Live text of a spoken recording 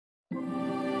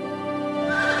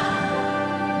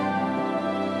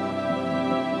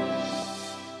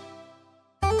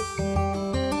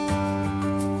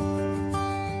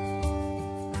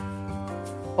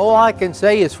All I can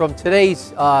say is from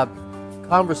today's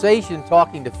conversation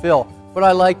talking to Phil, what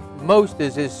I like most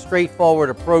is his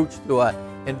straightforward approach to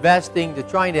investing, to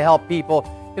trying to help people.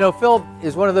 You know, Phil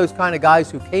is one of those kind of guys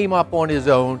who came up on his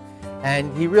own,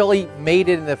 and he really made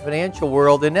it in the financial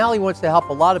world, and now he wants to help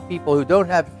a lot of people who don't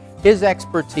have his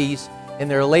expertise in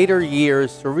their later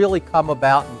years to really come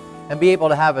about and be able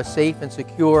to have a safe and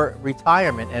secure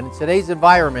retirement. And in today's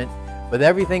environment, with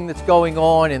everything that's going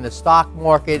on in the stock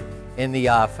market, in the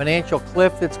financial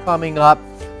cliff that's coming up,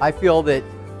 I feel that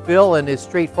Phil and his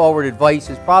straightforward advice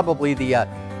is probably the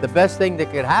best thing that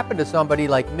could happen to somebody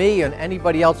like me and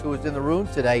anybody else who was in the room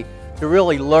today, to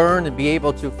really learn and be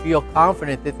able to feel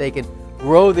confident that they can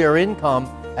grow their income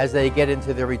as they get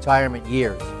into their retirement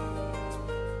years.